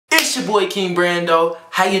It's your boy King Brando.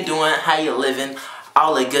 How you doing? How you living?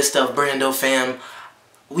 All that good stuff, Brando fam.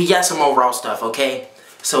 We got some overall stuff, okay?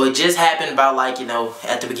 So it just happened about like, you know,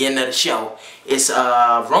 at the beginning of the show. It's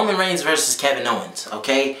Roman Reigns versus Kevin Owens,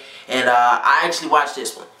 okay? And I actually watched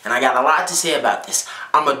this one. And I got a lot to say about this.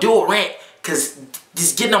 I'm going to do a rant because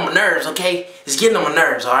this is getting on my nerves, okay? It's getting on my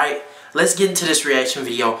nerves, alright? Let's get into this reaction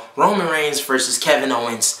video. Roman Reigns versus Kevin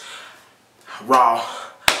Owens. Raw.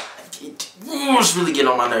 It's really getting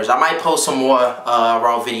on my nerves. I might post some more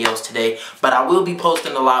Raw videos today, but I will be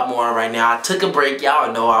posting a lot more right now. I took a break.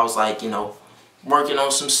 Y'all know I was like, you know, working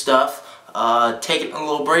on some stuff. Taking a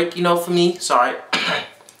little break, you know, for me. Sorry.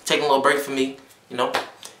 Taking a little break for me, you know.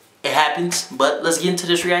 It happens, but let's get into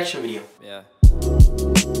this reaction video. Yeah.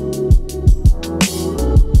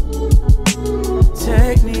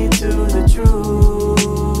 Take me to the truth.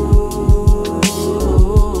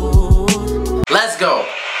 Let's go.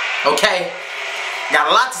 Okay? Got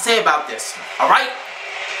a lot to say about this. Alright?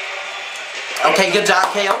 Okay, good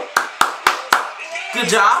job, KO. Good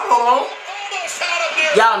job. Hold on.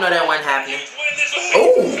 Y'all know that wasn't happening.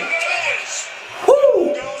 Ooh.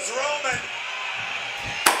 Woo.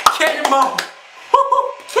 Cannonball.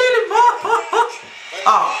 Cannonball.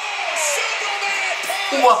 Oh.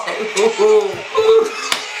 What?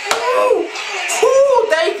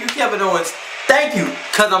 Ooh. Thank you, Kevin Owens. Thank you.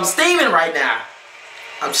 Because I'm steaming right now.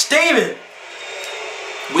 I'm steaming.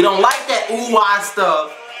 We don't like that ooh-wah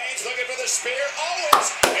stuff.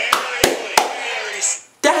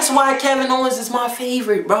 That's why Kevin Owens is my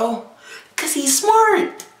favorite, bro. Because he's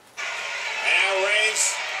smart.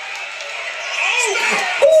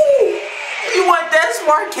 Ooh. You want that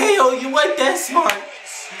smart, KO? You want that smart?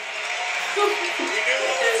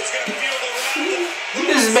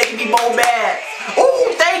 This is making me more bad.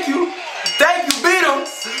 Ooh, thank you. Thank you. Beat him.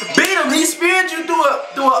 Beat him. He speared you through a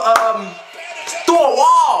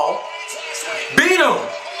wall. Beat him.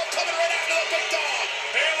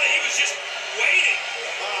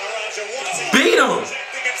 Beat him.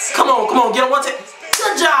 Come on, come on. Get him one time.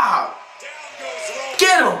 Good job.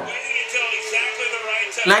 Get him.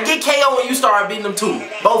 Now get KO when you start beating them too.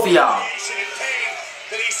 Both of y'all.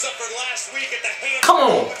 Come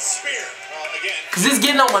on. Because it's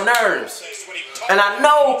getting on my nerves. And I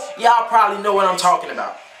know y'all probably know what I'm talking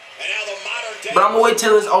about. But I'm going to wait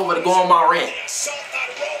till it's over to go on my rant.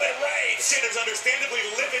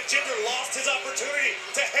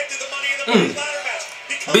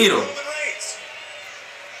 Beat him.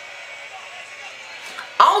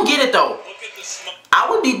 I don't get it though. I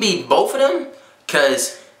would be beating both of them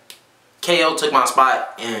because KO took my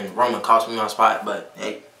spot and Roman cost me my spot, but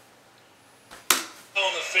hey.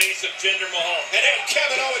 On the face of Jinder Mahal. And then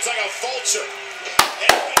Kevin Owens like a vulture.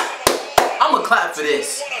 I'm gonna clap for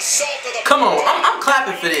this. Come on, I'm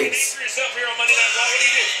clapping for this.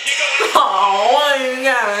 Oh, you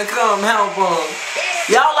gotta come help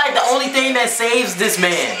him. Y'all like the only thing that saves this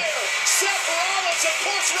man.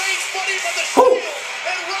 Who?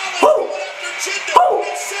 Who? Who?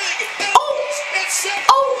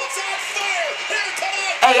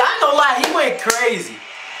 Hey, I ain't gonna lie, he went crazy.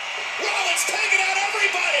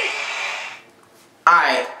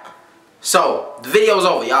 Alright, so the video's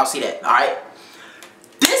over. Y'all see that, alright?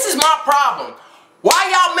 This is my problem. Why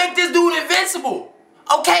y'all make this dude invincible?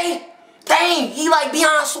 Okay? Dang, he like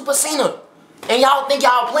beyond Super Cena. And y'all think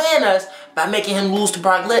y'all playing us by making him lose to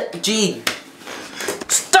Brock Lesnar. Gee,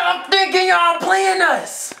 stop thinking y'all playing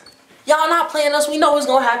us. Y'all not playing us. We know it's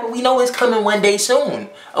gonna happen. We know it's coming one day soon.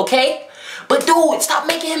 Okay? But dude, stop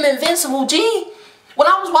making him invincible, G. When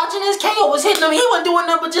I was watching this, KO was hitting him. He wasn't doing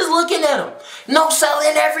nothing but just looking at him. No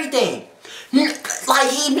selling everything.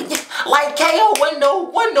 Like KO wasn't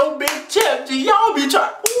no big champ. G, y'all be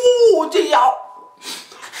trying. Ooh, G, y'all.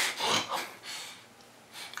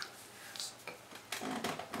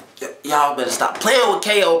 Y'all better stop playing with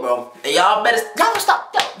KO, bro. And y'all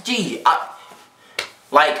stop. Gee,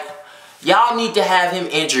 like, y'all need to have him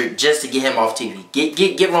injured just to get him off TV.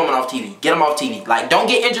 Get Roman off TV. Get him off TV. Like, don't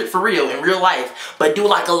get injured for real in real life, but do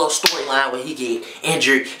like a little storyline where he get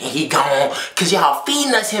injured and he gone. Cause y'all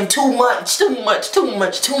feeding us him too much,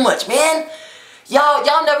 man.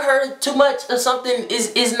 Y'all never heard too much of something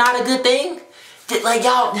is not a good thing. Like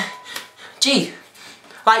y'all, gee.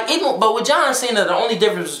 Like, even, but with John Cena, the only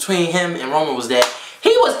difference between him and Roman was that he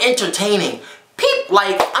was entertaining.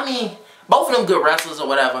 Like, I mean, both of them good wrestlers or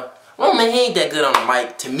whatever. Roman, he ain't that good on the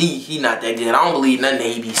mic. To me, he not that good. I don't believe nothing that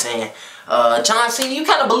he be saying. John Cena, you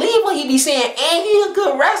kind of believe what he be saying, and he a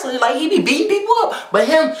good wrestler. Like, he be beating people up. But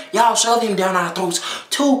him, y'all shove him down our throats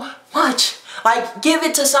too much. Like, give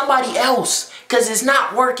it to somebody else. Because it's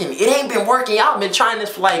not working. It ain't been working. Y'all been trying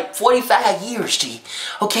this for like 45 years, G.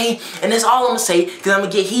 Okay? And that's all I'm going to say, because I'm going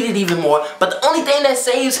to get heated even more. But the only thing that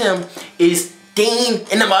saves him is Dean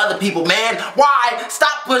and them other people, man. Why?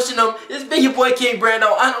 Stop pushing them. It's been your boy King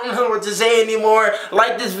Brando. I don't know what to say anymore.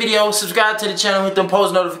 Like this video, subscribe to the channel, hit them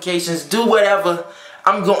post notifications, do whatever.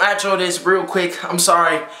 I'm gonna outro this real quick. I'm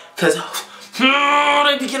sorry, cause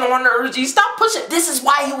they be getting on my nerves. G. Stop pushing. This is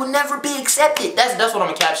why he will never be accepted. That's what I'm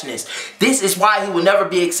gonna caption this. This is why he will never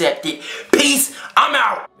be accepted. Peace. I'm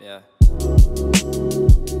out. Yeah.